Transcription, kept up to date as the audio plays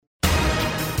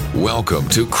Welcome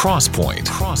to Crosspoint.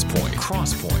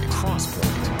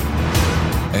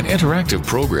 An interactive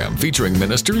program featuring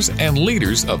ministers and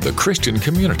leaders of the Christian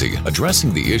community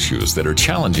addressing the issues that are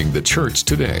challenging the church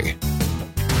today.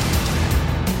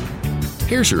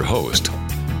 Here's your host,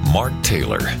 Mark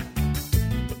Taylor.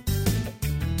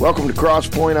 Welcome to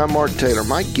Crosspoint. I'm Mark Taylor.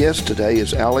 My guest today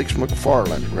is Alex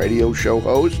McFarland, radio show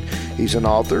host. He's an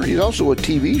author. He's also a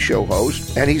TV show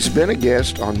host, and he's been a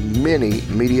guest on many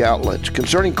media outlets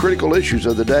concerning critical issues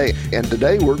of the day. And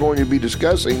today we're going to be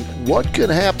discussing what could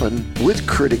happen with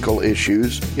critical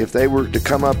issues if they were to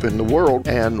come up in the world,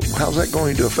 and how's that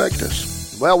going to affect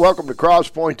us? Well, welcome to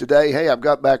Crosspoint today. Hey, I've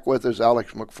got back with us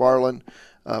Alex McFarland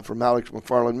from Alex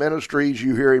McFarland Ministries.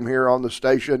 You hear him here on the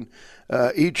station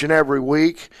each and every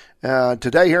week.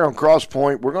 Today here on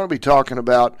Crosspoint, we're going to be talking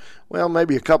about, well,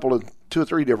 maybe two or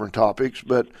three different topics,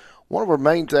 but one of our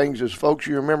main things is, folks,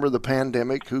 you remember the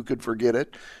pandemic, who could forget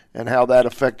it, and how that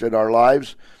affected our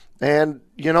lives. And,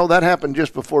 you know, that happened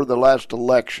just before the last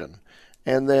election.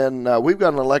 And then we've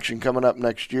got an election coming up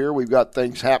next year. We've got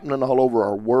things happening all over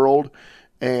our world,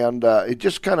 and it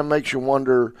just kind of makes you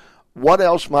wonder what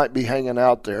else might be hanging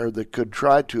out there that could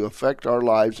try to affect our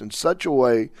lives in such a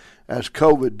way as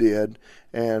COVID did,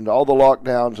 and all the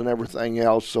lockdowns and everything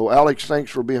else. So, Alex, thanks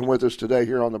for being with us today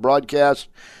here on the broadcast,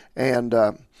 and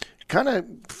kind of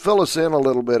fill us in a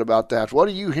little bit about that. What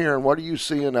are you hearing? What are you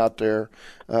seeing out there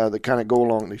that kind of go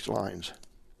along these lines?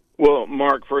 Well,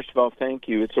 Mark, first of all, thank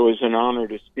you. It's always an honor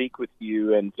to speak with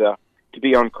you, and to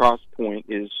be on Crosspoint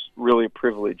is really a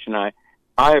privilege, and I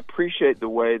appreciate the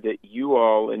way that you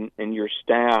all and your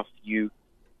staff, you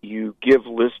give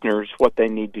listeners what they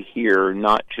need to hear,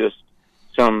 not just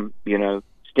some,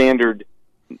 standard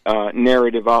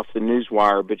narrative off the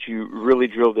newswire, but you really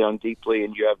drill down deeply,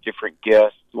 and you have different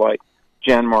guests like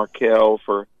Jan Markell,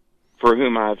 for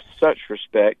whom I have such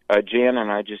respect. Jan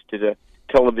and I just did a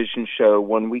television show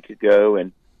 1 week ago,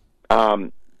 and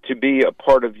to be a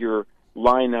part of your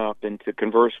lineup and to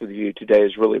converse with you today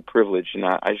is really a privilege, and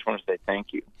I just want to say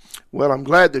thank you. Well, I'm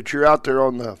glad that you're out there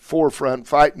on the forefront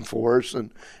fighting for us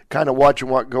and kind of watching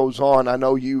what goes on. I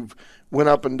know you've went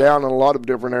up and down in a lot of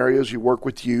different areas. You work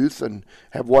with youth and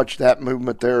have watched that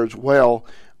movement there as well.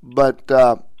 But,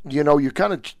 you're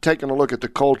kind of taking a look at the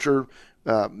culture,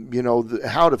 how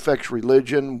it affects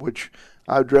religion, which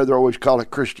I'd rather always call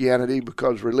it Christianity,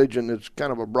 because religion is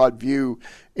kind of a broad view.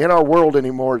 In our world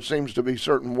anymore, it seems to be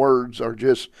certain words are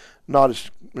just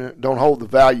don't hold the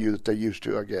value that they used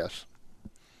to, I guess.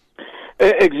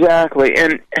 Exactly.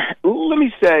 And let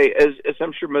me say, as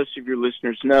I'm sure most of your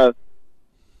listeners know,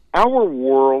 our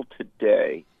world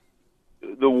today,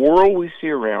 the world we see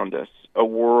around us, a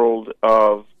world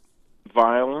of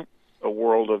violence, a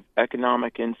world of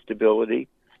economic instability,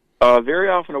 very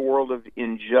often a world of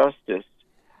injustice,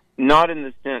 not in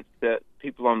the sense that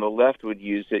people on the left would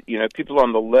use it. People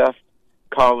on the left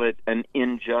call it an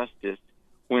injustice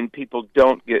when people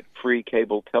don't get free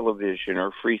cable television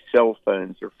or free cell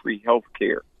phones or free health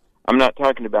care. I'm not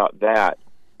talking about that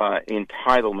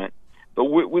entitlement. But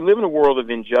we live in a world of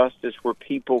injustice where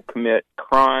people commit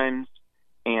crimes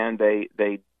and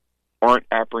they aren't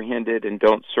apprehended and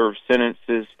don't serve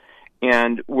sentences.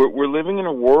 And we're living in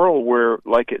a world where,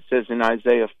 like it says in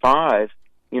Isaiah 5,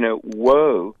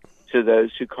 woe to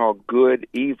those who call good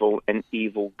evil and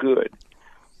evil good.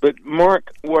 But,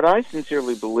 Mark, what I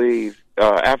sincerely believe,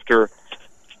 after,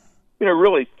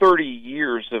 really 30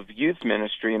 years of youth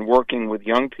ministry and working with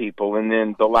young people, and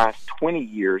then the last 20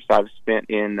 years I've spent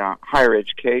in higher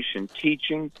education,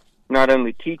 teaching, not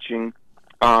only teaching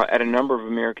at a number of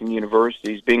American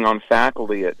universities, being on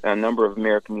faculty at a number of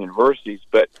American universities,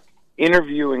 but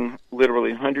interviewing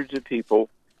literally hundreds of people,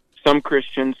 some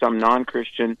Christian, some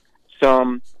non-Christian,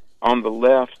 some on the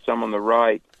left, some on the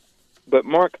right. But,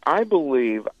 Mark, I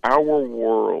believe our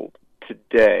world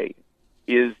today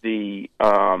is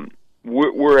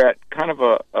we're at kind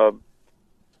of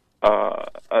a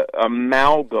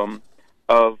amalgam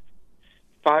of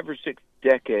 5 or 6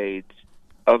 decades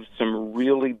of some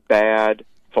really bad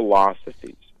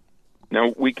philosophies.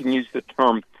 Now, we can use the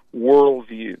term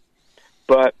worldview,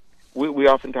 but we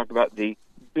often talk about the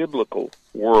biblical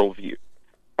worldview.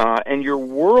 And your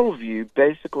worldview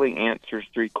basically answers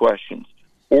 3 questions: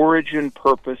 origin,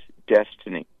 purpose,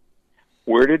 destiny.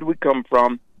 Where did we come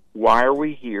from? Why are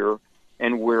we here?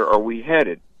 And where are we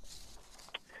headed?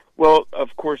 Well,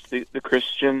 of course, the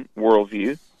Christian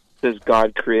worldview says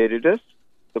God created us.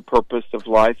 The purpose of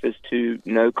life is to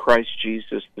know Christ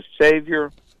Jesus the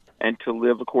Savior and to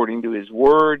live according to His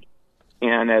Word.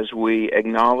 And as we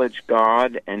acknowledge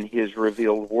God and His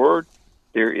revealed Word,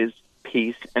 there is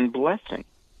peace and blessing.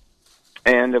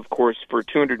 And, of course, for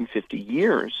 250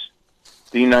 years,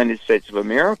 the United States of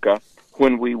America,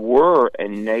 when we were a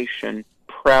nation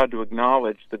proud to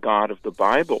acknowledge the God of the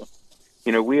Bible,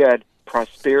 we had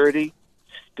prosperity,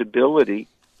 stability,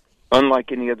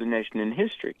 unlike any other nation in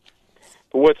history.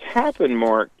 But what's happened,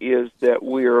 Mark, is that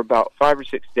we are about 5 or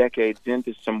 6 decades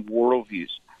into some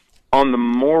worldviews. On the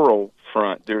moral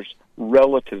front, there's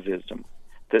relativism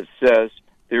that says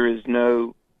there is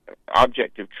no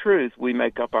objective truth. We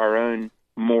make up our own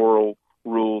moral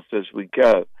rules as we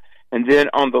go. And then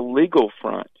on the legal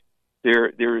front,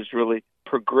 there is really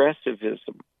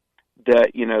progressivism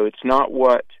that, it's not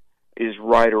what is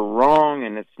right or wrong,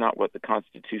 and it's not what the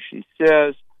Constitution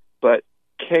says, but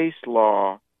case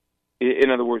law.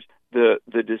 In other words, the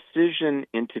decision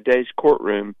in today's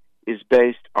courtroom is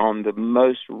based on the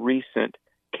most recent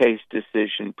case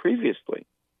decision previously.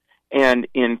 And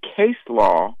in case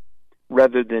law,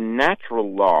 rather than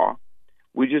natural law,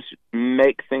 we just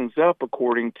make things up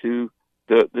according to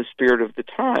the spirit of the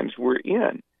times we're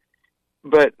in.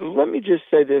 But let me just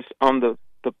say this on the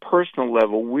personal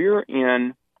level. We're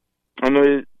in,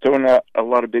 I'm throwing out a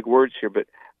lot of big words here, but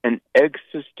an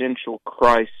existential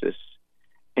crisis.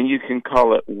 And you can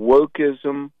call it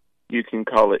wokeism, you can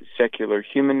call it secular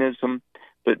humanism,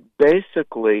 but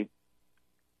basically,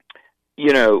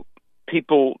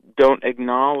 people don't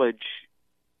acknowledge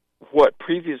what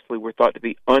previously were thought to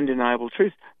be undeniable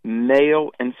truths,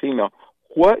 male and female.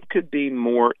 What could be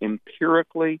more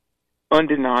empirically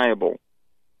undeniable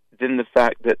than the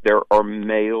fact that there are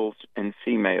males and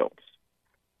females?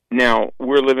 Now,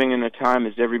 we're living in a time,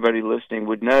 as everybody listening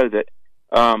would know, that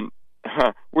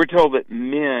we're told that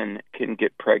men can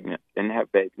get pregnant and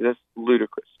have babies. That's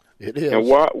ludicrous. It is. Now,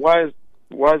 why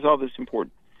is all this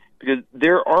important? Because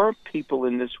there are people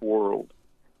in this world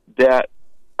that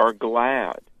are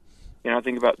glad. I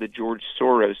think about the George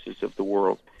Soroses of the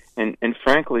world, and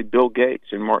frankly, Bill Gates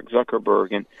and Mark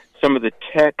Zuckerberg and some of the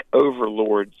tech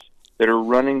overlords that are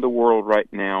running the world right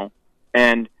now,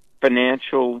 and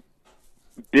financial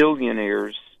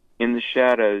billionaires in the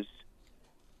shadows.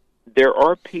 There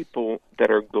are people that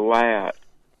are glad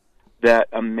that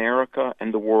America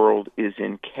and the world is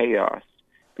in chaos,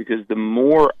 because the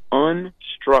more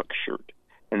unstructured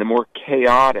and the more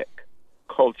chaotic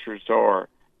cultures are,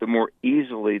 the more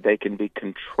easily they can be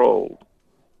controlled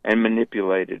and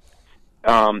manipulated.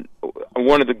 One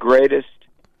of the greatest,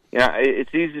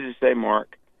 it's easy to say,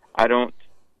 Mark, I don't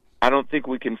think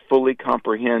we can fully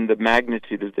comprehend the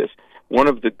magnitude of this. One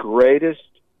of the greatest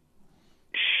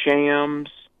shams,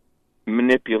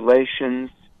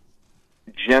 manipulations,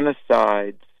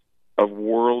 genocides of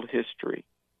world history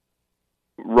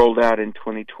rolled out in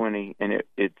 2020, and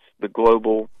it's the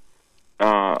global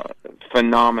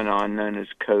phenomenon known as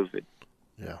COVID.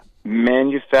 Yeah.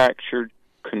 Manufactured,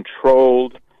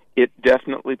 controlled. It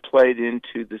definitely played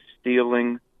into the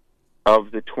stealing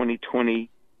of the 2020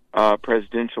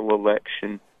 presidential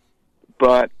election.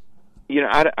 But,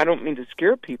 I don't mean to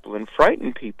scare people and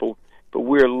frighten people, but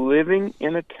we're living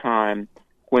in a time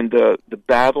when the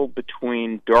battle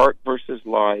between dark versus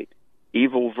light,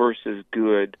 evil versus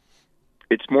good,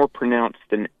 it's more pronounced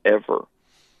than ever.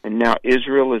 And now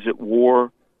Israel is at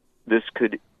war. This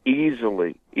could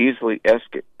easily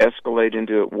escalate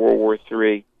into World War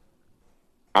III.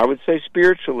 I would say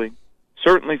spiritually,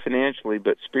 certainly financially,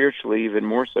 but spiritually even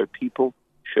more so. People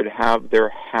should have their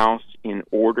house in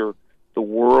order. The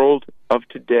world of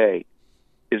today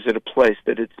is at a place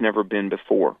that it's never been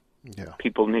before. Yeah.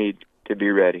 People need to be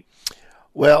ready.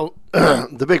 Well,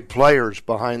 the big players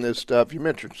behind this stuff, you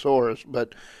mentioned Soros,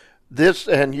 but this,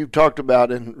 and you talked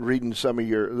about in reading some of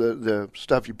the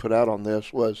stuff you put out on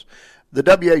this, was the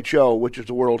WHO, which is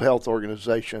the World Health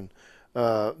Organization.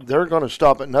 They're going to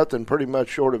stop at nothing pretty much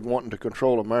short of wanting to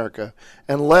control America,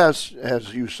 unless,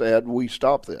 as you said, we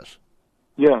stop this.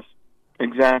 Yes,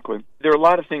 exactly. There are a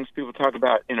lot of things people talk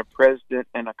about in a president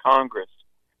and a Congress.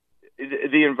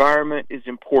 The environment is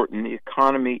important. The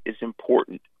economy is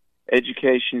important.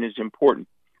 Education is important.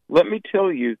 Let me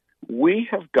tell you, we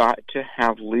have got to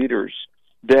have leaders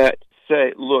that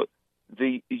say, look,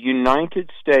 the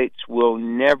United States will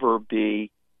never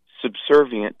be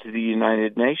subservient to the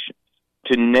United Nations,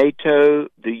 to NATO,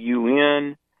 the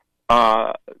UN,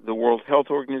 the World Health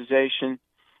Organization.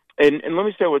 And let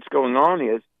me say what's going on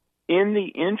is, in the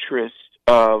interest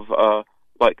of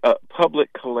like a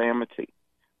public calamity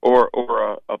or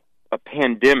a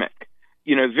pandemic,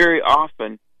 very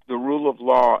often the rule of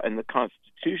law and the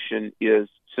Constitution is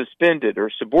suspended or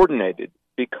subordinated,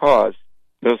 because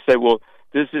they'll say, well,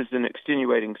 this is an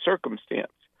extenuating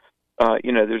circumstance.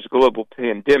 There's a global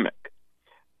pandemic.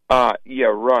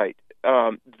 Yeah, right.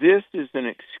 This is an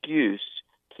excuse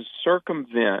to to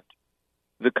circumvent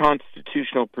the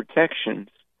constitutional protections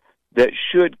that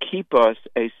should keep us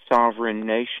a sovereign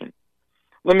nation.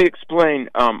 Let me explain.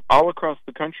 All across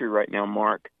the country right now,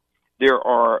 Mark, there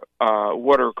are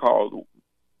what are called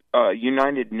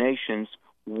United Nations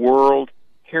World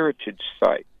Heritage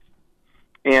Sites.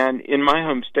 And in my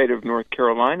home state of North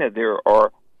Carolina, there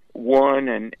are one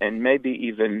and maybe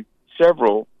even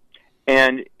several.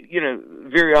 And,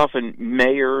 very often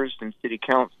mayors and city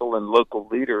council and local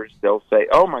leaders, they'll say,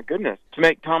 oh, my goodness, to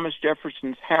make Thomas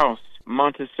Jefferson's house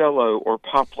Monticello or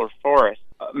Poplar Forest,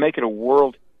 make it a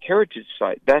World Heritage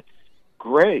Site. That's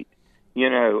great.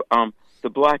 The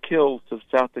Black Hills of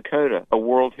South Dakota, a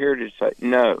World Heritage Site.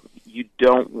 No, you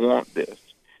don't want this,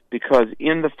 because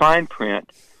in the fine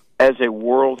print, as a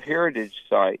World Heritage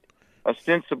Site,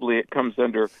 ostensibly it comes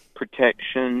under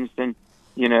protections, and,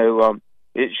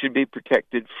 it should be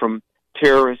protected from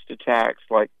terrorist attacks,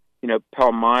 like,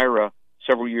 Palmyra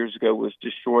several years ago was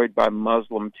destroyed by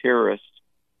Muslim terrorists.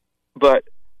 But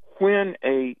when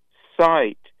a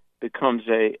site becomes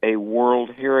a World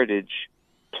Heritage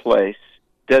place,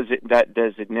 that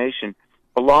designation,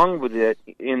 along with it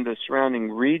in the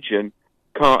surrounding region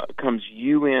comes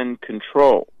UN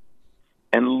control.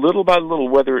 And little by little,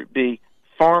 whether it be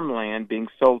farmland being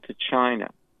sold to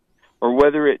China, or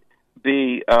whether it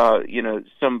be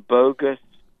some bogus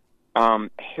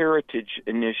heritage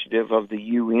initiative of the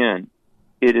UN,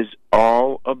 it is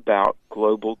all about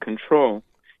global control.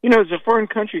 As a foreign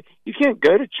country, you can't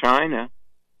go to China.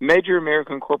 Major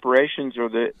American corporations or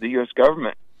the U.S.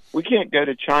 government, we can't go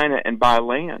to China and buy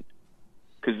land,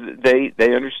 because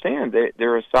they understand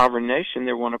they're a sovereign nation.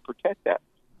 They want to protect that.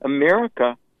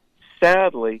 America,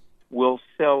 sadly, will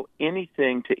sell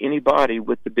anything to anybody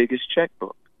with the biggest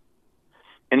checkbook.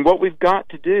 And what we've got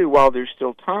to do while there's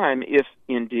still time, if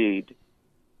indeed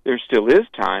there still is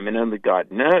time, and only God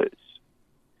knows,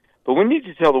 but we need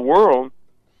to tell the world,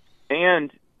 and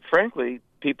frankly,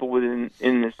 people in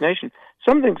this nation,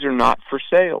 some things are not for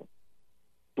sale,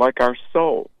 like our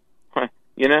soul.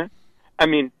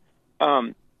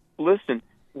 Listen,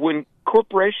 when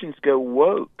corporations go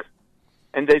woke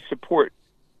and they support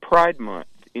Pride Month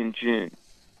in June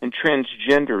and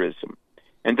transgenderism,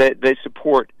 and they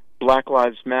support Black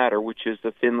Lives Matter, which is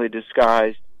the thinly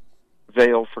disguised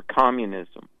veil for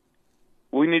communism,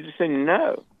 we need to say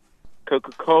no.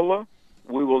 Coca-Cola,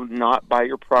 we will not buy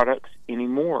your products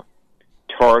anymore.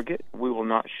 Target, we will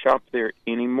not shop there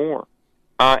anymore.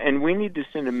 And we need to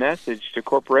send a message to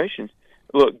corporations.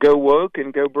 Look, go woke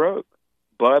and go broke.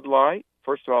 Bud Light,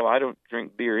 first of all, I don't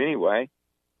drink beer anyway.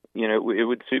 It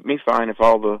would suit me fine if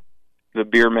all the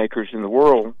beer makers in the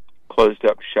world closed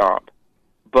up shop.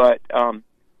 But,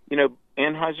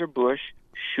 Anheuser-Busch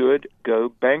should go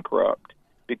bankrupt,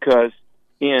 because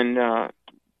in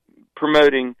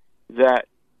promoting that,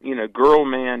 girl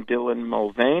man Dylan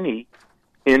Mulvaney,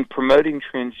 in promoting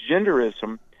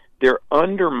transgenderism, they're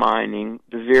undermining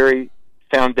the very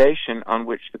foundation on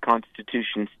which the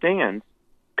Constitution stands.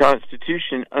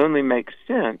 Constitution only makes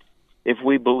sense if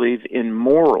we believe in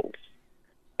morals.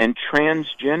 And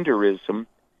transgenderism,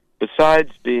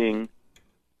 besides being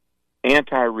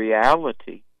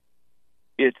anti-reality,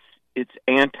 it's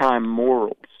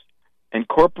anti-morals. And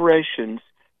corporations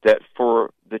that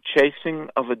for the chasing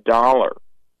of a dollar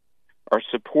are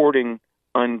supporting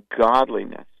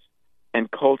ungodliness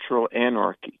and cultural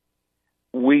anarchy,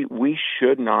 we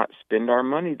should not spend our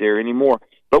money there anymore.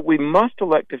 But we must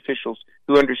elect officials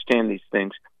who understand these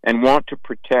things and want to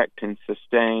protect and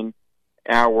sustain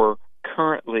our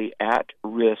currently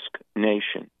at-risk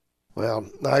nation. Well,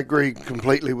 I agree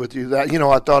completely with you. That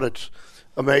I thought it's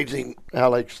amazing,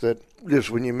 Alex, that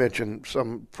just when you mention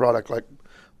some product like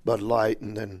Bud Light,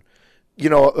 and then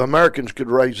Americans could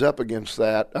raise up against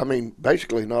that. I mean,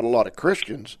 basically not a lot of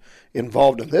Christians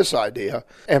involved in this idea,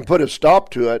 and put a stop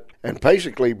to it and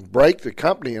basically break the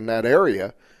company in that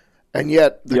area. And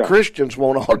yet the Christians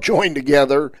won't all join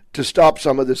together to stop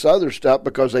some of this other stuff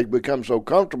because they become so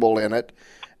comfortable in it.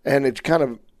 And it's kind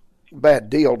of a bad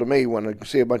deal to me when I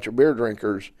see a bunch of beer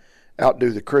drinkers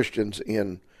outdo the Christians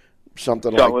in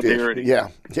something solidarity.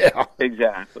 Like this. Yeah.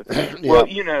 Exactly. Yeah. Well,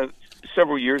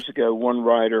 several years ago, one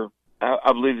writer,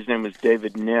 I believe his name was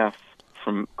David Neff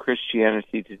from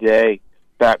Christianity Today,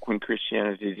 back when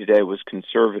Christianity Today was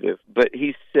conservative, but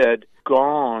he said,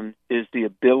 gone is the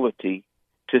ability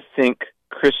to think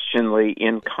Christianly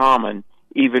in common,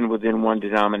 even within one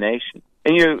denomination.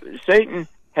 And, Satan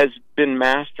has been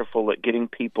masterful at getting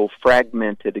people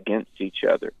fragmented against each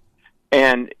other.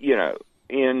 And,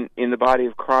 in the body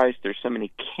of Christ, there's so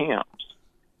many camps.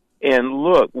 And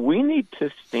look, we need to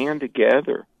stand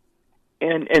together.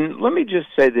 And let me just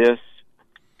say this.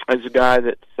 as a guy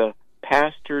that's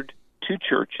pastored 2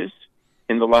 churches.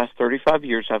 In the last 35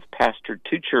 years, I've pastored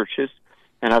 2 churches,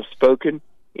 and I've spoken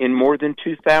in more than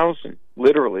 2,000.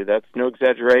 Literally, that's no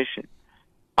exaggeration.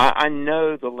 I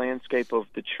know the landscape of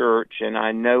the church, and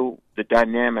I know the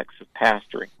dynamics of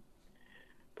pastoring.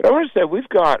 But I want to say we've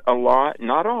got a lot,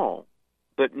 not all,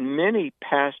 but many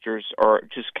pastors are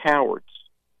just cowards.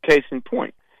 Case in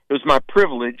point, it was my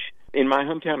privilege in my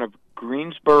hometown of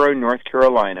Greensboro, North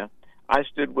Carolina. I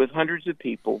stood with hundreds of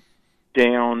people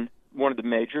down one of the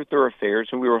major thoroughfares,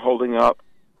 and we were holding up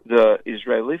the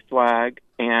Israeli flag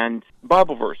and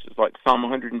Bible verses like Psalm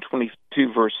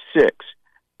 122, verse 6,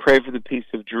 pray for the peace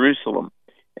of Jerusalem,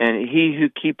 and he who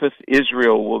keepeth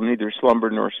Israel will neither slumber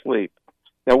nor sleep.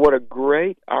 Now, what a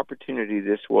great opportunity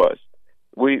this was.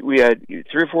 We had 300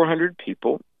 or 400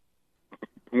 people.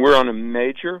 We're on a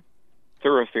major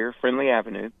thoroughfare, Friendly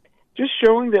Avenue, just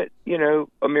showing that,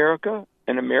 America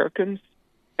and Americans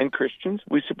and Christians,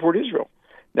 we support Israel.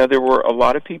 Now, there were a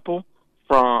lot of people,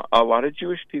 a lot of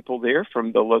Jewish people there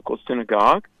from the local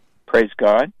synagogue, praise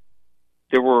God.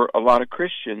 There were a lot of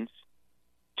Christians.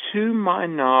 To my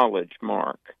knowledge,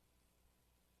 Mark,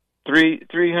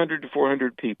 300 to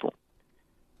 400 people.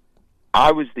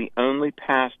 I was the only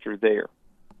pastor there.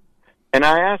 And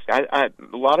I asked, a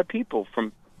lot of people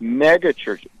from mega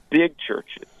churches, big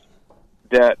churches,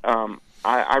 that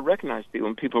I recognized people,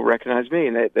 and people recognized me,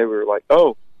 and they were like,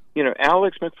 oh,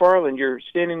 Alex McFarland, you're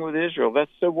standing with Israel.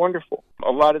 That's so wonderful.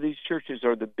 A lot of these churches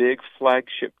are the big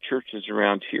flagship churches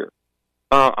around here.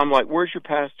 I'm like, where's your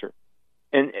pastor?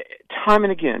 And time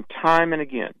and again,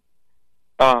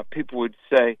 people would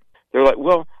say, they're like,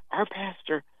 well, our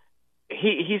pastor,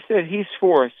 he said he's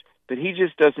for us, but he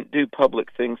just doesn't do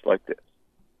public things like this.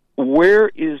 Where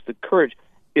is the courage?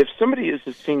 If somebody is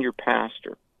a senior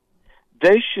pastor,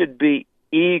 they should be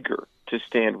eager to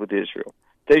stand with Israel.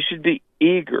 They should be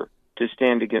eager to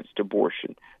stand against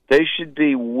abortion. They should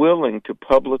be willing to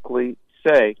publicly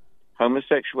say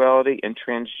homosexuality and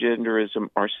transgenderism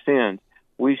are sins.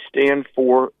 We stand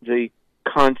for the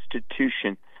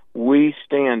Constitution. We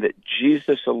stand that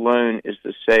Jesus alone is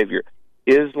the Savior.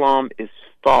 Islam is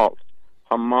false.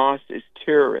 Hamas is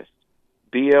terrorist.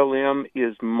 BLM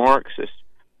is Marxist.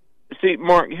 See,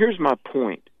 Mark, here's my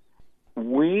point.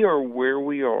 We are where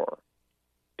we are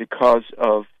because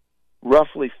of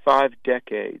roughly 5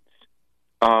 decades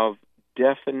of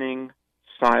deafening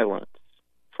silence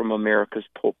from America's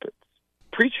pulpits.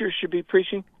 Preachers should be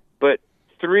preaching, but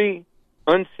 3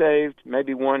 unsaved,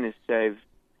 maybe 1 is saved,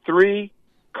 3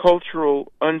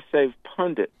 cultural unsaved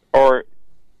pundits are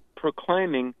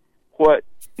proclaiming what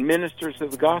ministers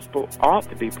of the gospel ought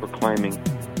to be proclaiming.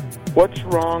 What's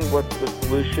wrong? What's the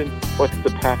solution? What's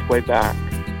the pathway back?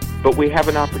 But we have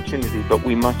an opportunity, but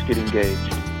we must get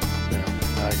engaged. Yeah,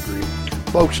 I agree.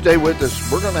 Folks, stay with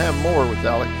us. We're going to have more with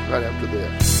Alex right after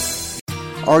this.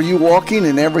 Are you walking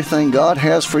in everything God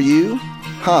has for you?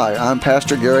 Hi, I'm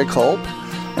Pastor Gary Culp,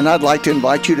 and I'd like to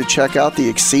invite you to check out the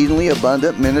Exceedingly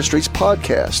Abundant Ministries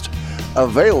podcast,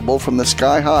 available from the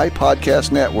Sky High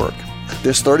Podcast Network.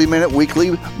 This 30-minute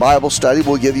weekly Bible study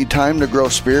will give you time to grow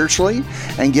spiritually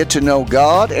and get to know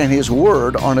God and His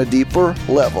Word on a deeper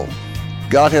level.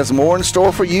 God has more in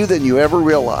store for you than you ever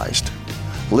realized.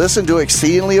 Listen to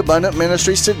Exceedingly Abundant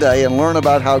Ministries today and learn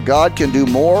about how God can do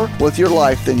more with your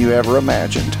life than you ever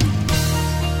imagined.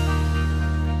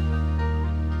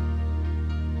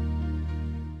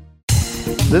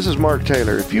 This is Mark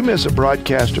Taylor. If you miss a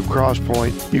broadcast of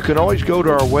Crosspoint, you can always go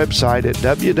to our website at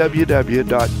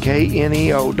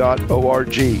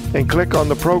www.kneo.org and click on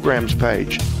the programs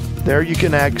page. There you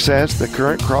can access the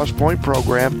current Crosspoint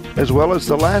program as well as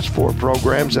the last 4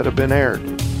 programs that have been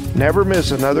aired. Never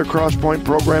miss another Crosspoint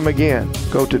program again.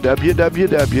 Go to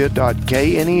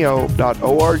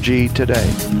www.kneo.org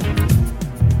today.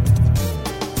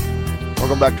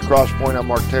 Welcome back to Crosspoint. I'm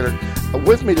Mark Taylor.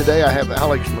 With me today, I have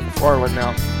Alex McFarland.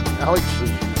 Now, Alex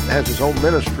has his own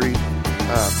ministry.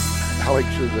 Alex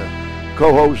is a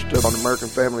co-host on American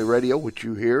Family Radio, which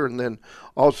you hear, and then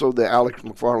also the Alex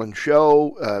McFarland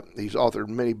Show. He's authored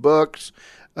many books,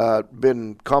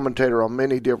 been commentator on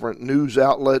many different news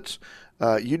outlets.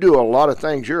 You do a lot of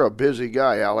things. You're a busy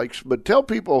guy, Alex. But tell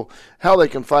people how they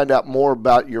can find out more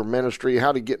about your ministry,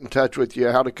 how to get in touch with you,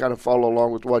 how to kind of follow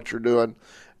along with what you're doing,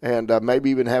 and maybe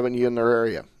even having you in their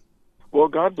area. Well,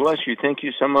 God bless you. Thank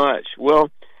you so much. Well,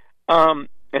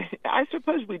 I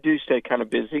suppose we do stay kind of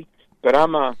busy, but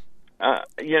I'm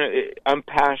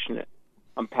passionate.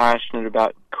 I'm passionate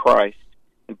about Christ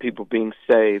and people being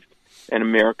saved and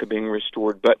America being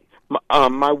restored. But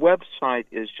my website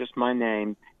is just my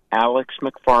name,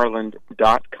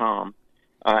 alexmcfarland.com,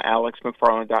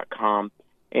 alexmcfarland.com.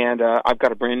 And I've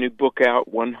got a brand new book out,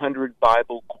 100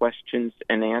 Bible Questions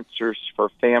and Answers for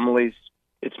Families.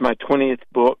 It's my 20th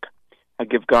book. I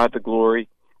give God the glory.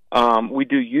 We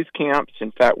do youth camps.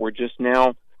 In fact, we're just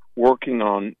now working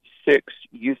on 6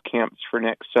 youth camps for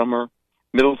next summer,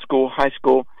 middle school, high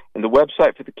school. And the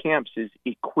website for the camps is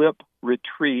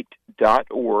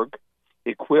equipretreat.org,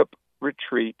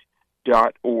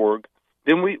 equipretreat.org.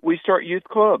 Then we start youth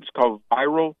clubs called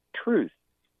Viral Truth.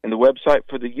 And the website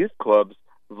for the youth clubs,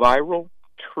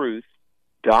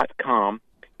 viraltruth.com.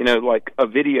 You know, like a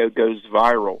video goes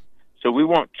viral. So we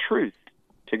want truth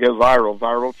to go viral,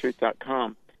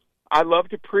 viraltruth.com. I love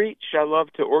to preach. I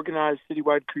love to organize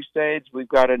citywide crusades. We've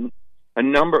got a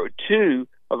number, 2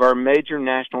 of our major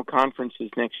national conferences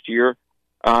next year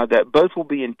that both will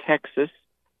be in Texas.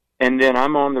 And then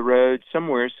I'm on the road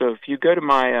somewhere. So if you go to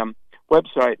my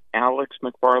website,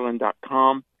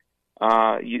 alexmcfarland.com,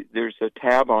 there's a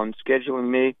tab on scheduling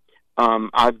me.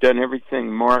 I've done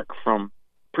everything, Mark, from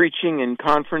preaching in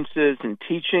conferences and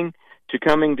teaching to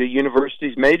coming to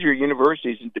universities, major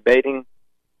universities, and debating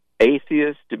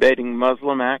atheists, debating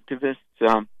Muslim activists.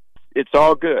 It's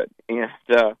all good. And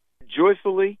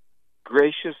joyfully,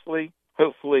 graciously,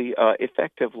 hopefully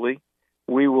effectively,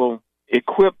 we will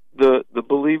equip the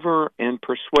believer and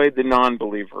persuade the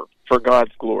non-believer for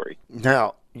God's glory.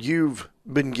 Now, you've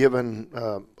been given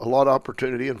a lot of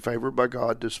opportunity and favored by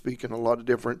God to speak in a lot of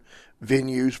different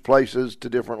venues, places, to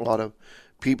a lot of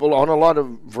people on a lot of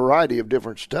variety of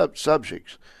different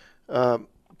subjects.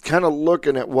 Kind of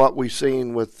looking at what we've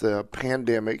seen with the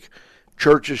pandemic,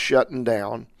 churches shutting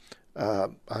down. I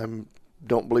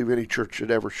don't believe any church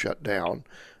should ever shut down.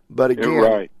 But again,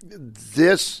 right.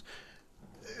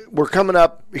 We're coming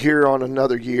up here on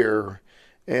another year,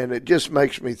 and it just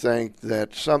makes me think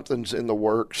that something's in the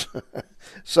works.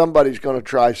 Somebody's going to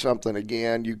try something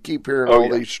again. You keep hearing all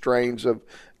these strains of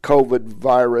COVID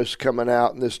virus coming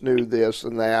out and this new this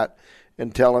and that,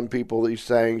 and telling people these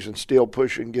things and still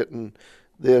pushing getting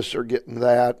this or getting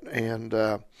that. And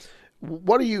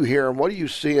what are you hearing? What are you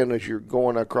seeing as you're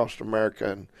going across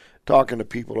America and talking to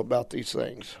people about these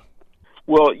things?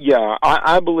 Well, yeah,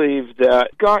 I believe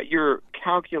that got your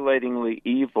calculatingly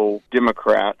evil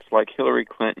Democrats like Hillary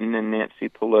Clinton and Nancy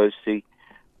Pelosi,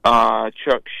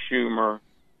 Chuck Schumer,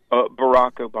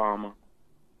 Barack Obama,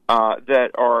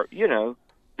 that are,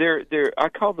 they're I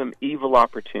call them evil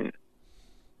opportunists.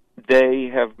 They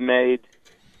have made,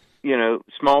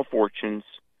 small fortunes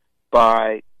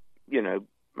by,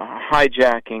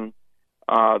 hijacking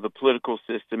the political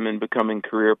system and becoming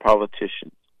career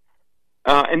politicians.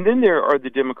 And then there are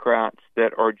the Democrats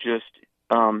that are just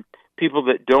people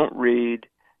that don't read.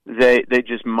 They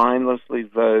just mindlessly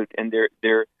vote, and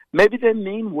they're maybe they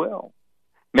mean well.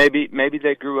 Maybe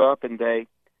they grew up and they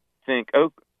think,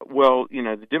 oh, well,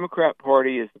 the Democrat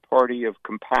Party is the party of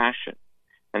compassion,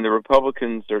 and the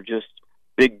Republicans are just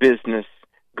big business,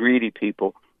 greedy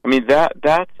people. I mean,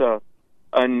 that's a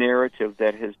narrative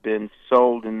that has been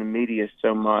sold in the media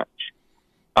so much.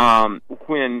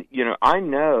 When I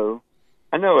know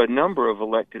a number of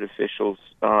elected officials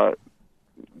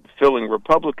filling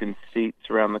Republican seats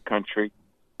around the country,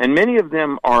 and many of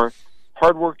them are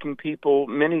hardworking people,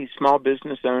 many small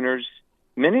business owners,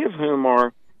 many of whom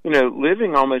are,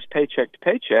 living almost paycheck to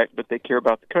paycheck, but they care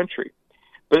about the country.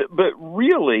 But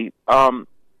really,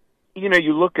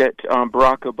 you look at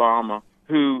Barack Obama,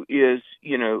 who is,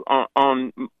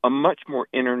 on a much more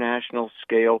international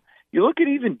scale. You look at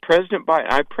even President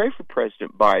Biden. I pray for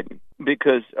President Biden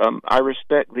because I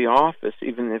respect the office,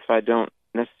 even if I don't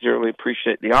necessarily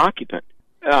appreciate the occupant.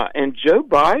 And Joe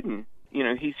Biden,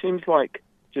 he seems like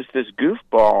just this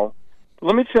goofball.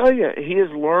 Let me tell you, he has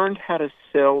learned how to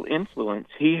sell influence.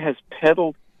 He has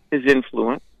peddled his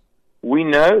influence. We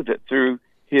know that through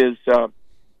his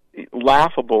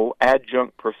laughable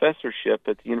adjunct professorship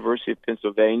at the University of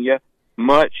Pennsylvania,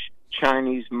 much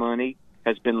Chinese money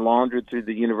has been laundered through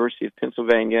the University of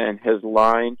Pennsylvania and has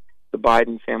lined the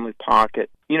Biden family pocket.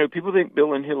 People think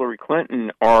Bill and Hillary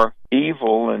Clinton are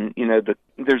evil, and,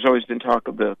 there's always been talk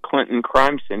of the Clinton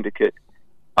crime syndicate.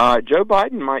 Joe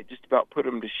Biden might just about put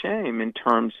them to shame in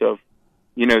terms of,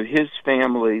 his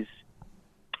family's,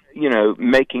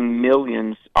 making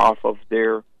millions off of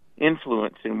their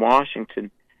influence in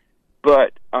Washington.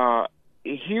 But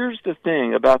here's the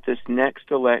thing about this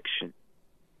next election.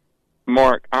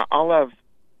 Mark, I'll have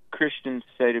Christians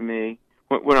say to me,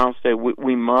 when I'll say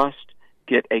we must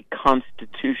get a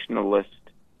constitutionalist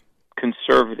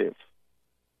conservative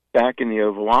back in the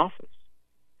Oval Office,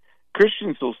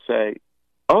 Christians will say,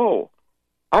 oh,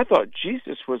 I thought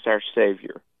Jesus was our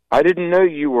Savior. I didn't know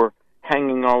you were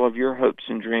hanging all of your hopes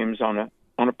and dreams on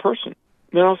a person.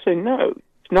 Then I'll say, no,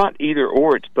 it's It's not either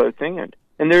or, it's both and.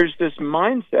 And there's this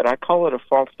mindset, I call it a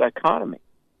false dichotomy.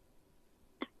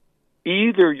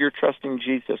 Either you're trusting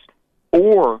Jesus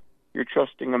or you're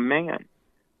trusting a man.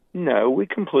 No, we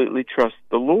completely trust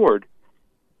the Lord.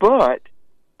 But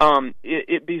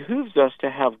it behooves us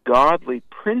to have godly,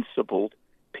 principled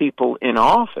people in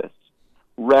office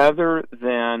rather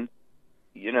than,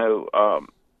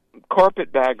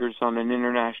 carpetbaggers on an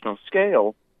international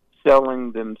scale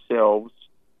selling themselves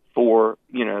for,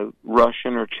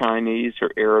 Russian or Chinese or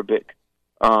Arabic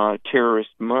terrorist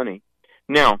money.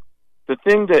 Now, the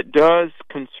thing that does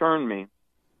concern me,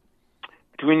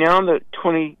 between now and the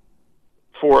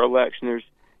 24 election, there's,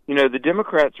 the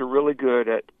Democrats are really good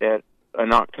at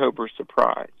an October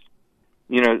surprise.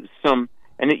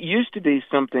 And it used to be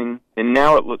something, and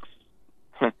now it looks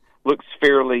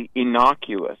fairly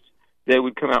innocuous. They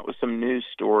would come out with some news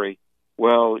story.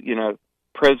 Well,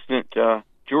 President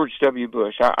George W.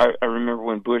 Bush, I remember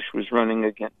when Bush was running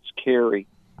against Kerry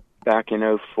back in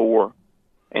 2004,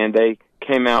 and they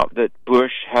came out that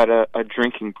Bush had a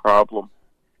drinking problem.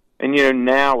 And,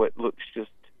 now it looks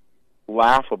just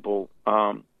laughable,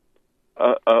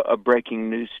 a breaking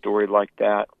news story like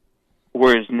that.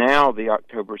 Whereas now the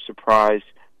October surprise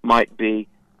might be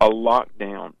a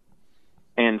lockdown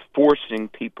and forcing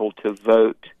people to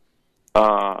vote,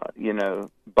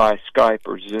 by Skype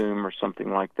or Zoom or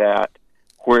something like that.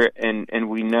 And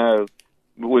we know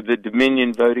with the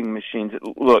Dominion voting machines,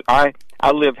 look, I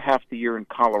live half the year in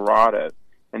Colorado,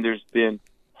 and there's been,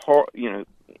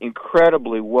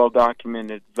 incredibly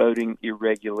well-documented voting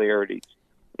irregularities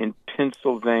in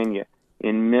Pennsylvania,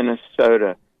 in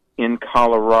Minnesota, in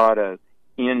Colorado,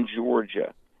 in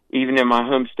Georgia, even in my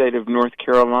home state of North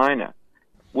Carolina.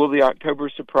 Will the October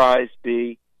surprise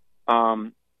be,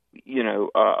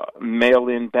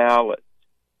 mail-in ballots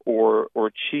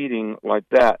or cheating like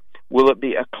that? Will it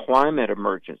be a climate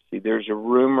emergency? There's a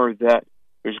rumor that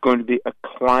there's going to be a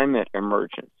climate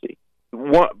emergency.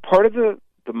 Part of the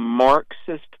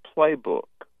Marxist playbook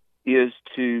is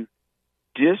to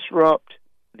disrupt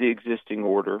the existing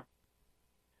order,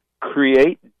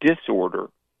 create disorder,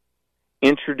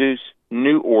 introduce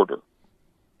new order.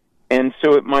 And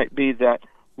so it might be that,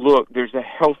 look, there's a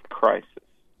health crisis.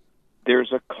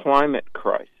 There's a climate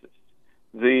crisis.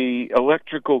 The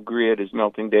electrical grid is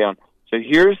melting down. So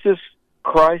here's this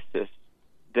crisis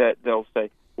that they'll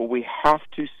say, well, we have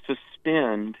to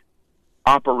suspend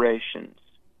operations.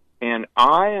 And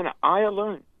I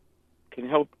alone can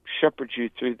help shepherd you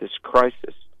through this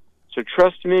crisis. So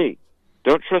trust me.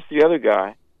 Don't trust the other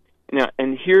guy. Now,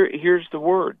 and here's the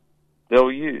word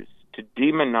they'll use to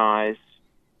demonize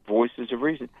voices of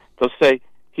reason. They'll say,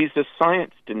 he's a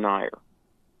science denier.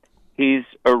 He's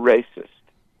a racist.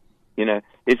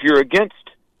 If you're against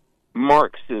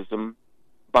Marxism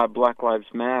by Black Lives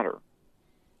Matter,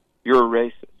 you're a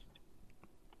racist.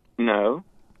 No,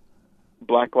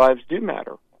 Black lives do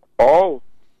matter. All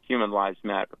human lives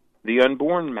matter. The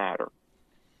unborn matter.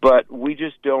 But we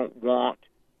just don't want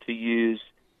to use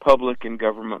public and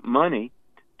government money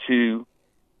to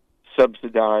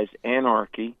subsidize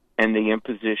anarchy and the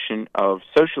imposition of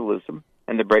socialism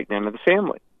and the breakdown of the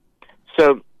family.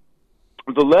 So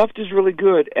the left is really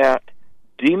good at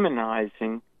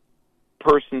demonizing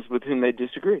persons with whom they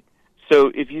disagree.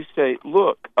 So if you say,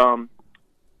 look, the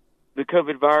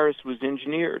COVID virus was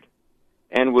engineered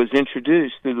and was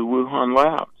introduced through the Wuhan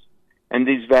labs, and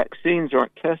these vaccines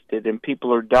aren't tested, and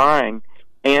people are dying,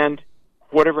 and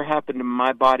whatever happened to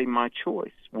my body, my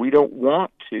choice. We don't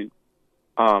want to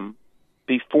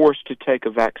be forced to take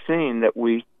a vaccine that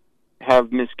we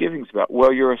have misgivings about.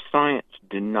 Well, you're a science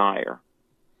denier.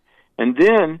 And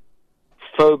then,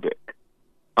 phobic.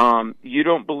 You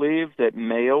don't believe that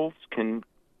males can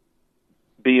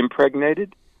be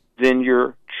impregnated? Then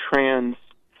you're transphobic.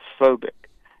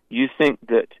 You think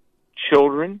that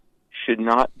children should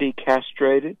not be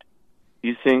castrated?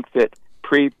 You think that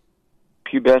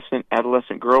prepubescent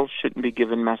adolescent girls shouldn't be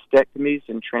given mastectomies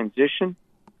in transition?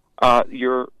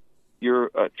 You're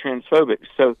transphobic.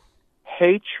 So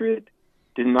hatred,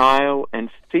 denial, and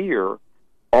fear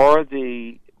are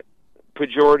the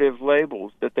pejorative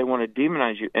labels that they want to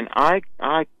demonize you. And I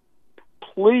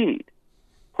plead,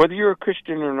 whether you're a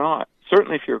Christian or not,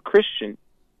 certainly if you're a Christian,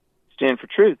 stand for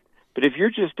truth. But if you're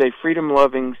just a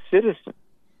freedom-loving citizen,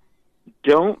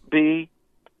 don't be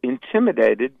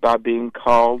intimidated by being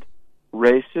called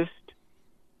racist,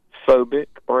 phobic,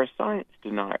 or a science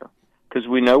denier. Because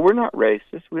we know we're not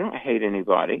racist, we don't hate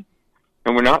anybody,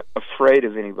 and we're not afraid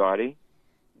of anybody.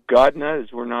 God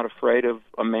knows we're not afraid of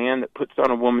a man that puts on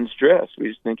a woman's dress. We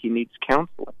just think he needs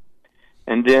counseling.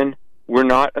 And then we're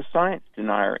not a science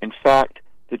denier. In fact,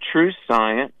 the true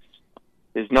science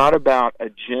is not about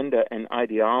agenda and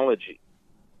ideology,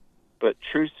 but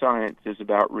true science is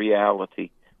about reality,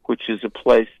 which is a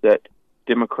place that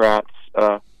Democrats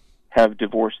have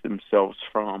divorced themselves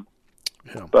from.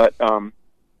 Yeah. But,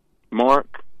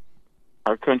 Mark,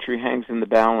 our country hangs in the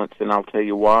balance, and I'll tell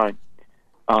you why.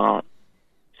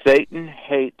 Satan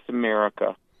hates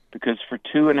America because for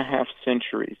 2.5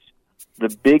 centuries, the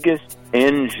biggest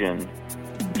engine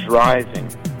driving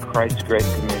Christ's Great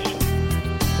Commission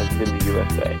has been the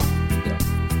USA.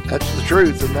 That's the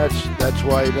truth, and that's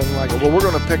why he doesn't like it. Well, we're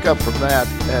going to pick up from that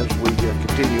as we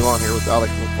continue on here with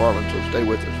Alex McFarland, so stay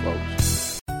with us,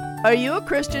 folks. Are you a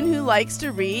Christian who likes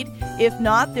to read? If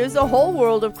not, there's a whole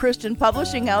world of Christian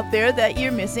publishing out there that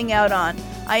you're missing out on.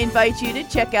 I invite you to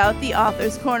check out the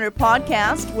Author's Corner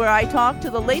podcast, where I talk to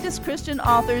the latest Christian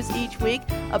authors each week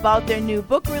about their new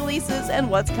book releases and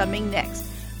what's coming next.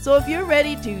 So if you're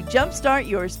ready to jumpstart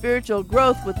your spiritual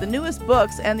growth with the newest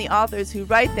books and the authors who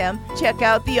write them, check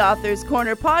out the Author's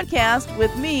Corner podcast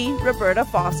with me, Roberta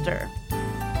Foster.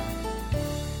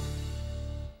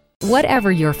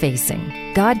 Whatever you're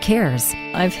facing, God cares.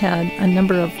 I've had a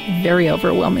number of very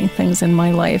overwhelming things in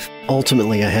my life.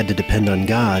 Ultimately, I had to depend on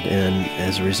God, and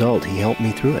as a result, He helped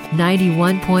me through it.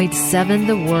 91.7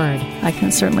 The Word. I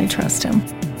can certainly trust Him.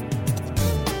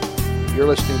 You're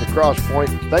listening to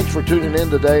Crosspoint. Thanks for tuning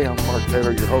in today. I'm Mark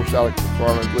Taylor, your host. Alex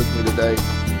McFarland with me today.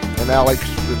 And Alex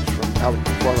is from Alex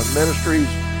McFarland Ministries,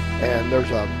 and there's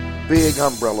a big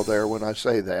umbrella there when I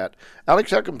say that.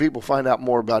 Alex, how can people find out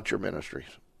more about your ministries?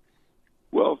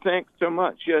 Well, thanks so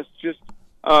much. Yes, just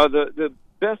the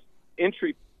best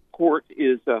entry port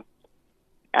is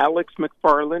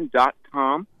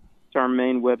alexmcfarland.com. It's our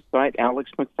main website,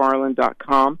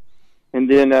 alexmcfarland.com.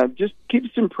 And then just keep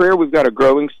us in prayer. We've got a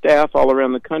growing staff all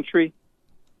around the country.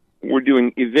 We're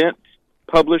doing events,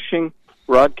 publishing,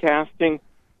 broadcasting.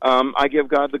 I give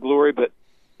God the glory, but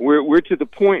we're to the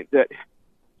point that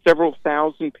several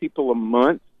thousand people a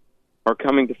month are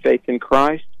coming to faith in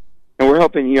Christ. And we're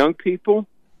helping young people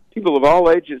of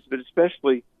all ages, but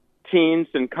especially teens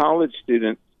and college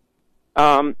students,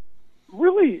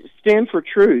 really stand for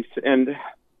truth. And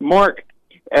Mark,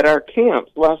 at our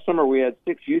camps, last summer we had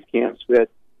 6 youth camps. We had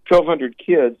 1,200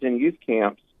 kids in youth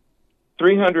camps.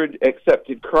 300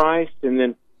 accepted Christ, and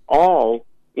then all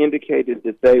indicated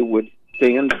that they would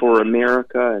stand for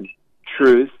America and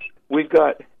truth. We've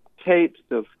got tapes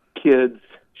of kids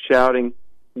shouting,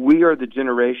 "We are the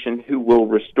generation who will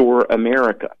restore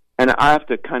America." And I have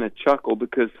to kind of chuckle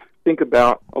because think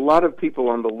about a lot of people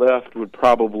on the left would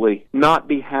probably not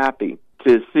be happy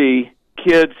to see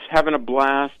kids having a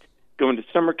blast, going to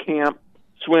summer camp,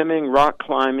 swimming, rock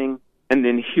climbing, and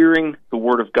then hearing the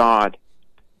Word of God,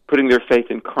 putting their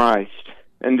faith in Christ,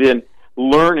 and then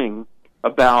learning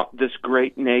about this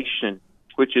great nation,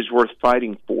 which is worth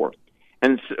fighting for.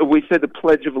 And so we say the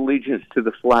Pledge of Allegiance to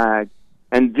the flag.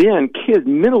 And then kids,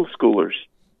 middle schoolers,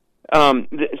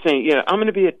 saying, I'm going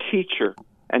to be a teacher,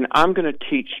 and I'm going to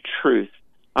teach truth.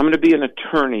 I'm going to be an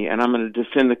attorney, and I'm going to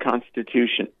defend the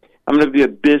Constitution. I'm going to be a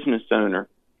business owner,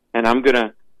 and I'm going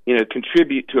to,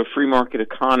 contribute to a free market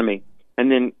economy.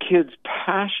 And then kids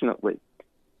passionately,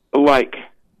 like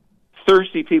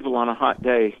thirsty people on a hot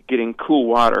day getting cool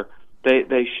water,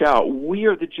 they shout, "We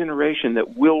are the generation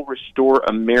that will restore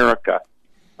America."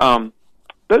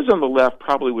 Those on the left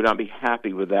probably would not be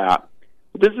happy with that.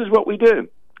 But this is what we do.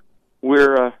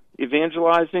 We're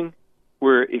evangelizing,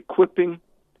 we're equipping,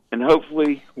 and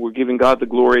hopefully we're giving God the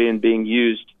glory and being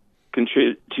used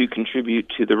to contribute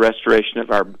to the restoration of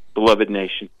our beloved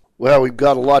nation. Well, we've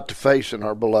got a lot to face in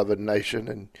our beloved nation,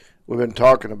 and we've been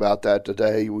talking about that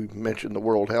today. We've mentioned the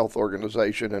World Health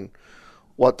Organization and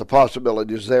what the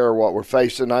possibilities there are, what we're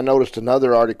facing. I noticed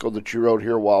another article that you wrote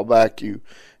here a while back. You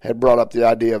had brought up the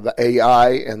idea of AI,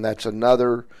 and that's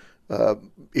another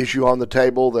issue on the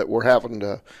table that we're having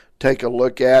to take a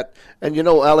look at. And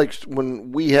Alex,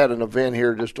 when we had an event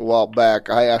here just a while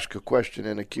back, I asked a question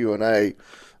in a Q&A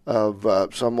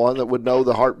of someone that would know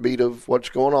the heartbeat of what's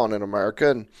going on in America.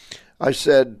 And I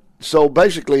said, so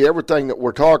basically everything that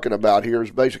we're talking about here is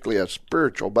basically a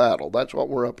spiritual battle. That's what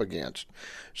we're up against.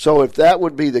 So if that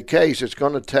would be the case, it's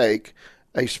going to take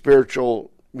a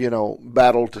spiritual,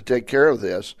 battle to take care of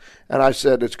this. And I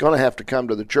said, it's going to have to come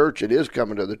to the church. It is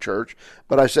coming to the church.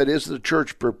 But I said, is the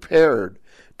church prepared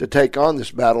to take on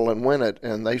this battle and win it?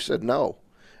 And they said no.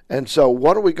 And so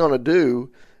what are we going to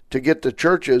do to get the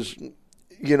churches,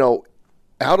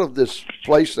 out of this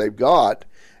place they've got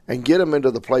and get them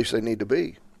into the place they need to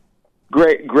be?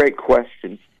 Great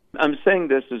question. I'm saying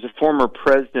this as a former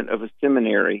president of a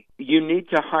seminary. You need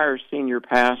to hire senior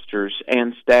pastors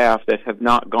and staff that have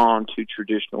not gone to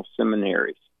traditional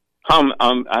seminaries.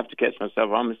 I have to catch myself.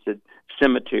 I almost said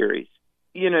cemeteries.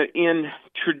 In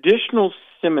traditional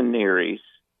seminaries,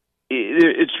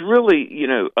 it's really,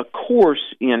 a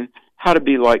course in how to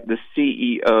be like the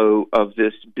CEO of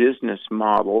this business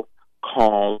model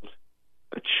called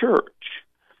a church.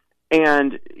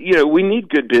 And, we need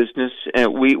good business,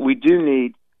 and we do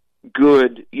need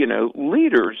good,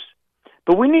 leaders,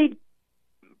 but we need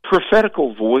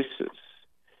prophetical voices.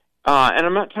 And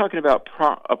I'm not talking about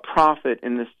a prophet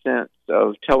in the sense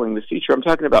of telling the future. I'm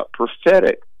talking about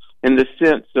prophetic in the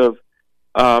sense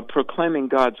of proclaiming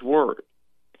God's word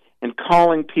and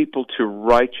calling people to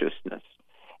righteousness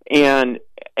and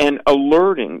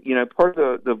alerting. Part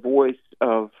of the voice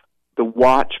of the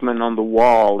watchman on the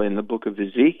wall in the book of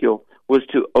Ezekiel was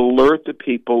to alert the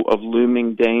people of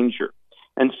looming danger.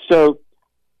 And so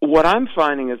what I'm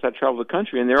finding as I travel the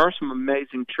country, and there are some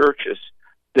amazing churches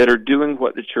that are doing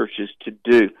what the church is to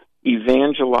do,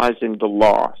 evangelizing the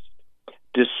lost,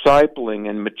 discipling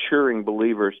and maturing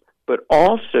believers, but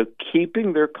also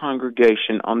keeping their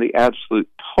congregation on the absolute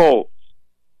pulse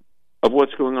of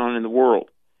what's going on in the world.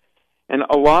 And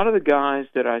a lot of the guys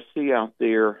that I see out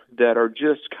there that are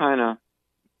just kind of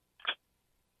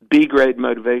B-grade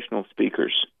motivational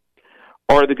speakers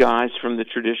are the guys from the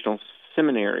traditional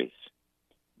seminaries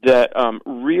that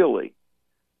really,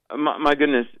 my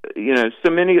goodness,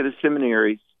 so many of the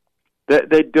seminaries, that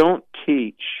they don't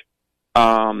teach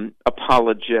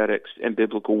apologetics and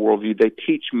biblical worldview. They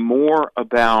teach more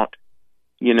about,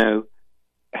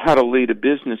 how to lead a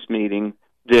business meeting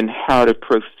than how to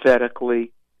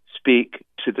prophetically speak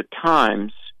to the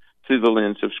times through the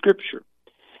lens of Scripture.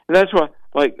 And that's why,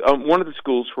 one of the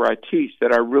schools where I teach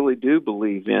that I really do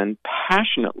believe in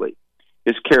passionately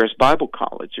is Charis Bible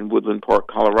College in Woodland Park,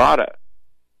 Colorado.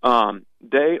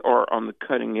 They are on the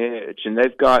cutting edge, and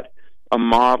they've got a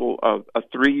model of a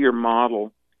 3-year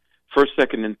model, first,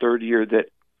 second, and third year that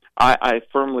I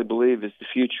firmly believe is the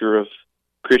future of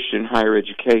Christian higher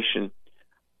education.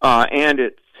 And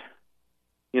it's,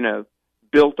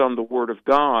 built on the Word of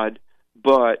God,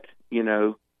 but,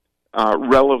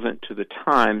 relevant to the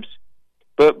times.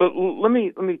 But let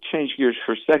me change gears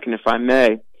for a second, if I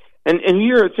may. And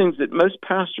here are things that most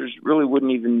pastors really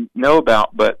wouldn't even know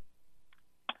about, but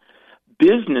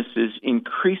businesses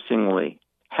increasingly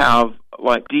have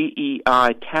like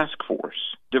DEI task force,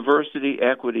 diversity,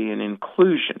 equity, and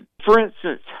inclusion. For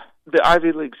instance, the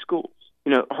Ivy League schools.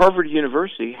 Harvard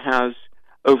University has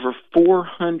over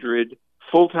 400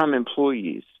 full-time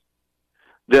employees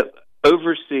that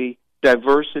oversee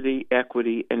diversity,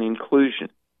 equity, and inclusion,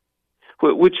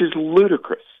 which is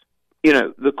ludicrous.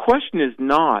 The question is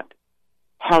not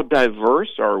how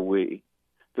diverse are we.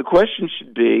 The question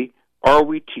should be, are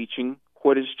we teaching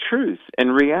what is truth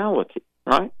and reality,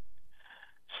 right?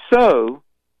 So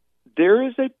there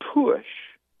is a push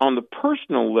on the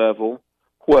personal level,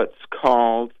 what's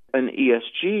called an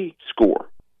ESG score.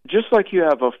 Just like you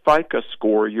have a FICA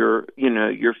score, your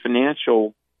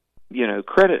financial,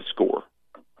 credit score.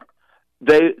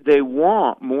 They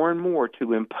want more and more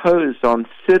to impose on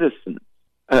citizens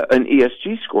an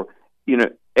ESG score.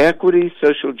 Equity,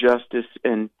 social justice,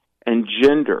 and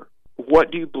gender.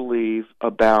 What do you believe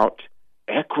about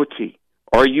equity?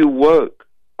 Are you woke?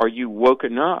 Are you woke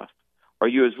enough? Are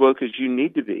you as woke as you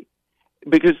need to be?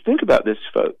 Because think about this,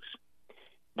 folks.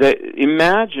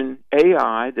 Imagine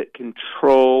AI that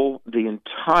control the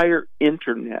entire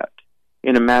internet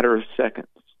in a matter of seconds.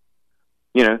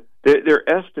 They're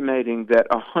estimating that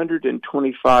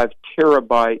 125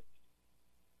 terabytes,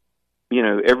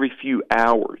 every few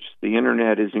hours. The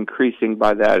internet is increasing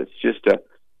by that. It's just a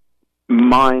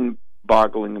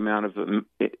mind-boggling amount of,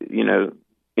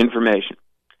 information.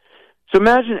 So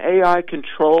imagine AI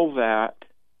control that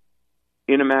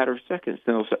in a matter of seconds.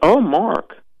 Then they'll say, oh,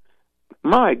 Mark,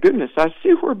 my goodness, I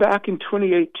see we're back in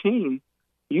 2018.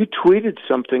 You tweeted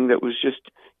something that was just,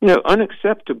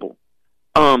 unacceptable.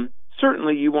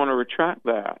 Certainly you want to retract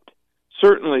that.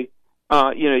 Certainly,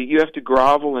 you have to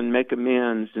grovel and make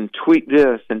amends and tweet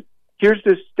this, and here's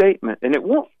this statement, and it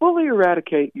won't fully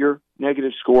eradicate your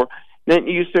negative score. Then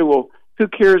you say, well, who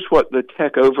cares what the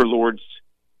tech overlords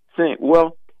think?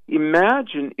 Well,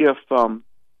 imagine if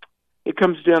it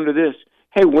comes down to this.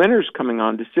 Hey, winter's coming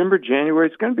on, December, January.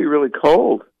 It's going to be really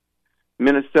cold.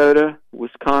 Minnesota,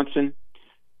 Wisconsin.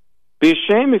 Be a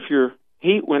shame if your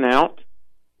heat went out.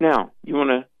 Now, you want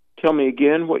to tell me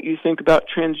again what you think about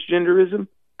transgenderism?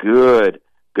 Good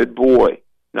boy.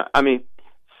 Now,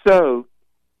 so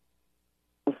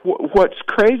what's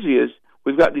crazy is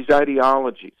we've got these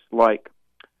ideologies like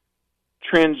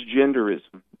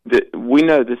transgenderism. That we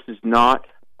know this is not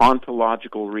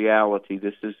ontological reality.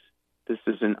 This is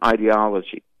an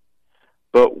ideology.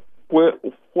 But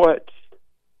what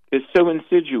is so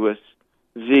insidious,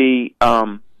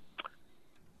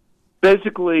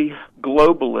 basically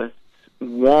globalists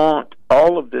want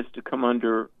all of this to come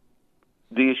under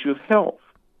the issue of health,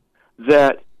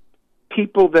 that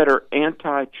people that are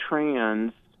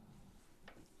anti-trans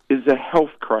is a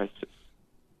health crisis.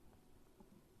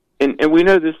 And we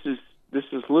know this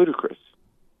is ludicrous.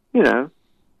 You know,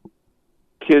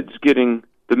 kids getting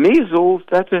the measles,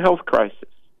 that's a health crisis.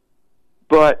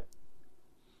 But,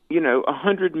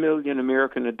 100 million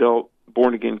American adult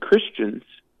born-again Christians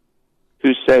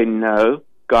who say, no,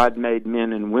 God made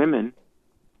men and women,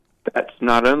 that's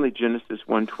not only Genesis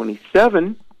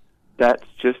 1:27, that's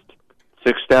just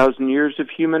 6,000 years of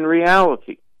human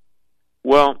reality.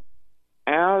 Well,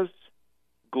 as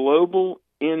global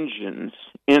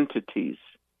entities,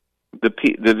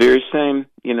 the very same,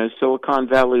 Silicon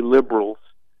Valley liberals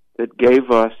that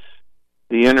gave us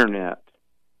the internet,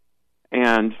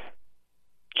 and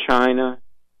China,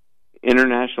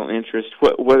 international interests,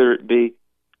 whether it be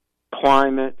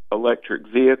climate, electric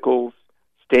vehicles,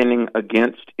 standing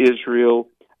against Israel,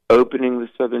 opening the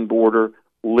southern border,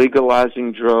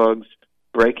 legalizing drugs,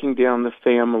 breaking down the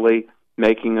family,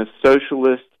 making a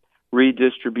socialist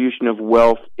redistribution of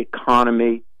wealth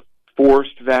economy,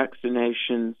 forced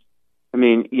vaccinations. I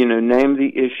mean, name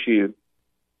the issue.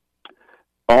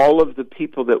 All of the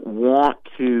people that want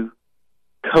to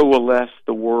coalesce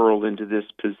the world into this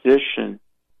position,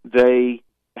 they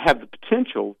have the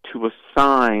potential to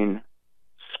assign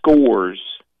scores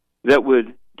that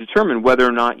would determine whether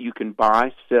or not you can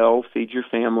buy, sell, feed your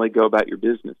family, go about your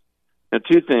business. Now,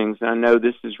 two things. I know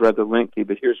this is rather lengthy,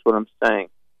 but here's what I'm saying,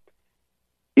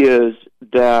 is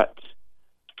that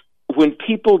when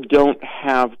people don't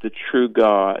have the true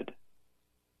God,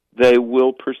 they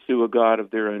will pursue a God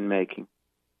of their own making.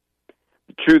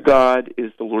 The true God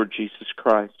is the Lord Jesus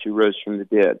Christ, who rose from the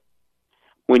dead.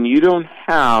 When you don't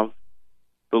have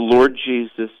the Lord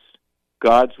Jesus,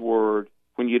 God's Word,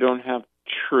 when you don't have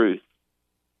truth,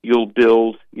 you'll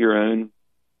build your own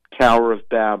Tower of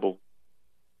Babel,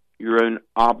 your own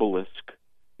obelisk,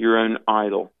 your own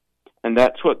idol. And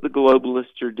that's what the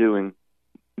globalists are doing.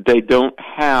 They don't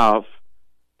have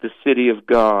the city of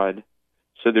God,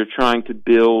 so they're trying to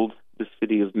build the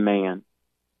city of man.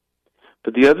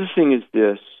 But the other thing is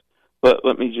this,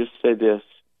 let me just say this,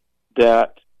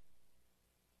 that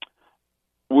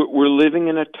we're living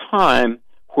in a time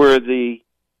where the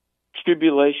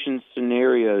tribulation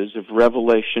scenarios of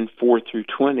Revelation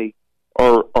 4-20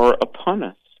 are upon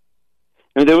us.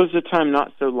 And there was a time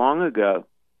not so long ago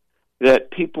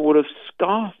that people would have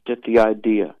scoffed at the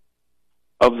idea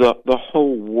of the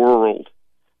whole world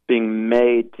being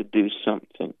made to do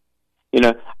something.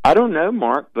 I don't know,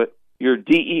 Mark, but your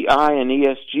DEI and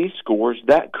ESG scores,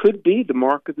 that could be the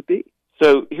mark of the beast.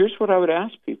 So here's what I would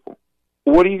ask people.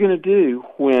 What are you going to do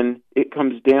when it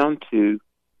comes down to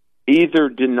either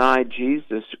deny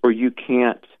Jesus or you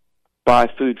can't buy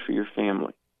food for your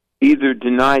family? Either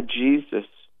deny Jesus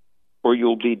or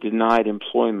you'll be denied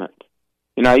employment.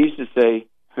 I used to say,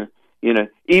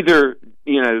 either,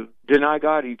 deny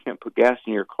God or you can't put gas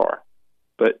in your car.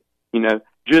 But,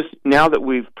 just now that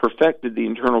we've perfected the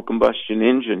internal combustion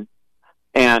engine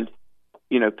and,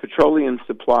 petroleum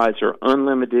supplies are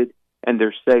unlimited and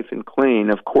they're safe and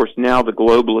clean, of course, now the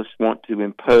globalists want to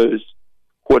impose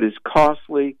what is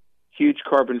costly, huge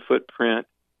carbon footprint,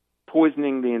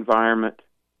 poisoning the environment,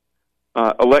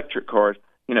 electric cars.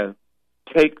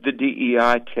 Take the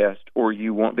DEI test or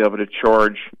you won't be able to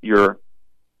charge your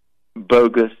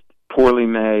bogus, poorly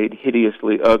made,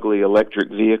 hideously ugly electric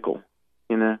vehicle.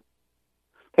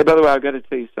 Hey, by the way, I've got to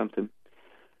tell you something.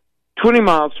 20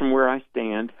 miles from where I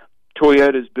stand,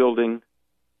 Toyota's building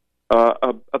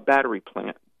a battery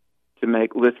plant to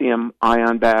make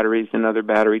lithium-ion batteries and other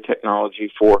battery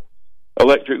technology for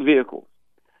electric vehicles.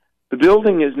 The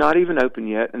building is not even open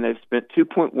yet, and they've spent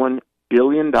 $2.1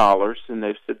 billion, and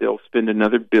they've said they'll spend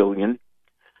another $1 billion.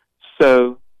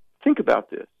 So think about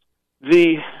this.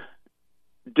 The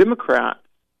Democrats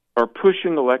are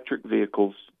pushing electric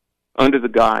vehicles under the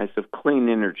guise of clean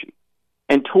energy.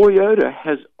 And Toyota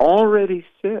has already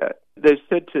said, they've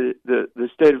said to the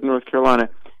state of North Carolina,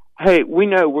 hey, we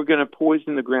know we're going to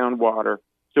poison the groundwater,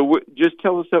 so just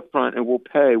tell us up front and we'll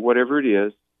pay whatever it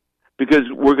is, because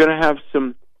we're going to have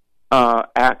some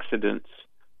accidents.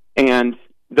 And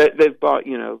they've bought,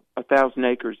 1,000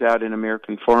 acres out in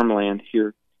American farmland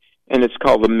here, and it's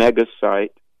called the mega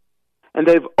site. And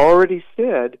they've already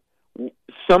said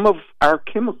some of our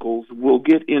chemicals will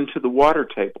get into the water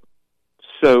table.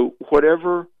 So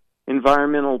whatever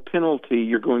environmental penalty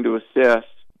you're going to assess,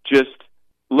 just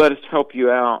let us help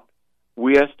you out.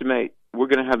 We estimate we're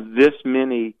going to have this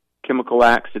many chemical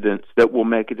accidents that will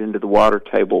make it into the water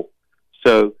table.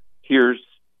 So here's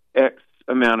X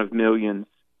amount of millions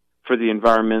for the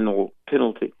environmental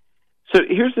penalty. So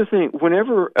here's the thing.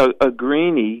 Whenever a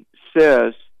greenie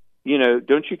says,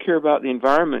 don't you care about the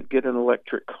environment, get an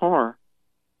electric car,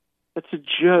 that's a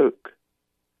joke.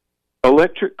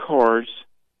 Electric cars,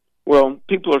 well,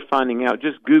 people are finding out.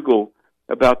 Just Google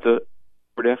about the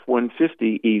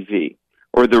F-150 EV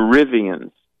or the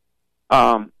Rivians.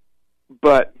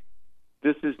 But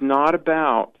this is not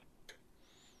about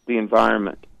the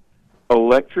environment.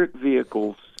 Electric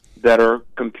vehicles that are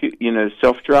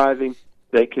self-driving,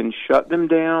 they can shut them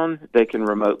down, they can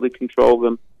remotely control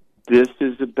them. This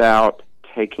is about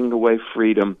taking away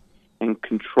freedom and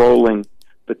controlling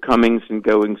the comings and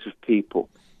goings of people.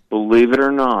 Believe it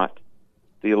or not,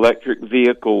 the electric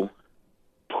vehicle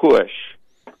push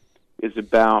is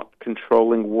about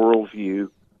controlling worldview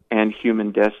and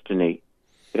human destiny.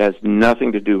 It has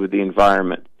nothing to do with the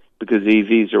environment, because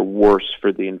EVs are worse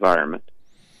for the environment.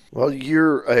 Well,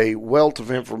 you're a wealth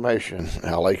of information,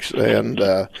 Alex, and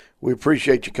we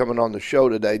appreciate you coming on the show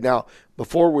today. Now,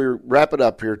 before we wrap it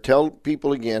up here, tell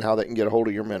people again how they can get a hold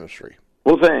of your ministry.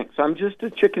 Well, thanks. I'm just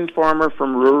a chicken farmer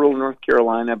from rural North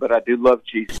Carolina, but I do love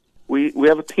Jesus. We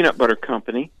have a peanut butter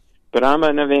company, but I'm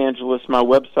an evangelist. My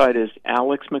website is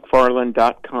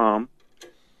alexmcfarland.com,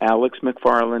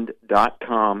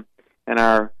 alexmcfarland.com, and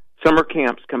our summer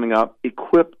camp's coming up,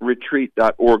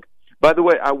 equipretreat.org. By the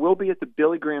way, I will be at the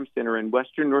Billy Graham Center in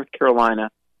Western North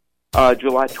Carolina,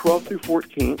 July 12th through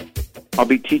 14th. I'll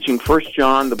be teaching 1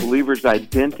 John, the believer's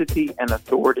identity and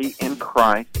authority in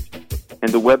Christ.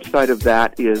 And the website of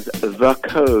that is The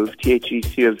Cove,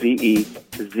 THECOVE,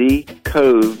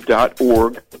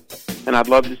 thecove.org. And I'd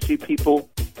love to see people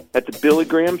at the Billy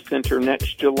Graham Center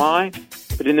next July.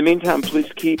 But in the meantime,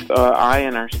 please keep I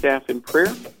and our staff in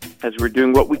prayer as we're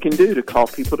doing what we can do to call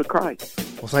people to Christ.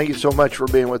 Well, thank you so much for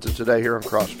being with us today here on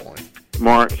Crosspoint.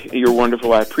 Mark, you're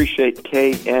wonderful. I appreciate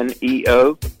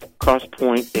KNEO,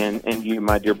 Crosspoint, and you,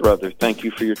 my dear brother. Thank you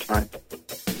for your time.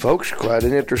 Folks, quite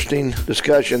an interesting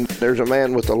discussion. There's a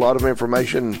man with a lot of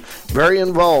information, very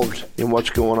involved in what's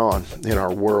going on in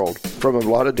our world from a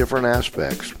lot of different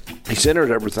aspects. He centered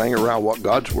everything around what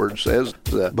God's Word says.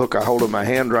 The book I hold in my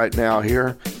hand right now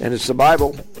here, and it's the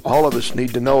Bible. All of us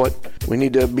need to know it. We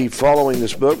need to be following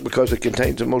this book because it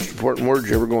contains the most important words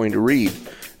you're ever going to read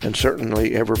and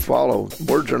certainly ever follow.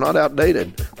 Words are not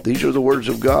outdated. These are the words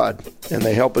of God, and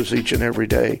they help us each and every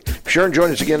day. Be sure and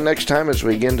join us again next time as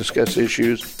we again discuss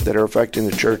issues that are affecting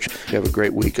the church. Have a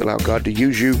great week. Allow God to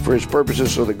use you for His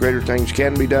purposes so that greater things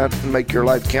can be done and make your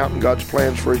life count in God's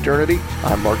plans for eternity.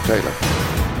 I'm Mark Taylor.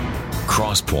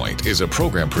 Crosspoint is a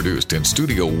program produced in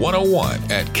Studio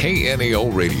 101 at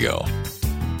KNEO Radio.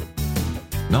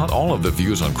 Not all of the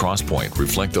views on Crosspoint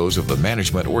reflect those of the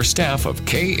management or staff of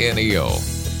KNEO.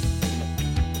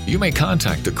 You may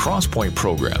contact the Crosspoint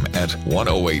program at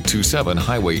 10827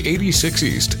 Highway 86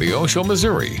 East, Neosho,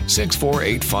 Missouri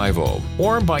 64850,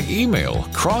 or by email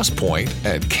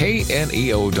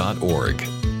crosspoint@kneo.org.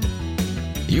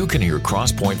 You can hear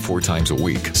Crosspoint 4 times a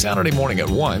week, Saturday morning at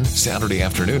 1, Saturday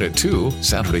afternoon at 2,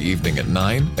 Saturday evening at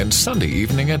 9, and Sunday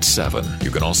evening at 7.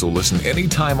 You can also listen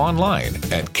anytime online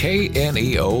at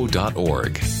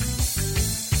kneo.org.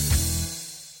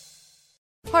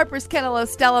 Harper's Kennel of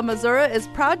Stella, Missouri is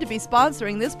proud to be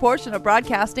sponsoring this portion of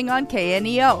broadcasting on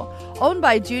KNEO. Owned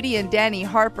by Judy and Danny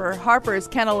Harper, Harper's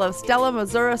Kennel of Stella,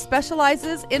 Missouri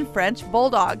specializes in French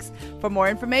Bulldogs. For more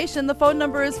information, the phone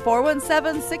number is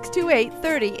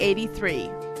 417-628-3083.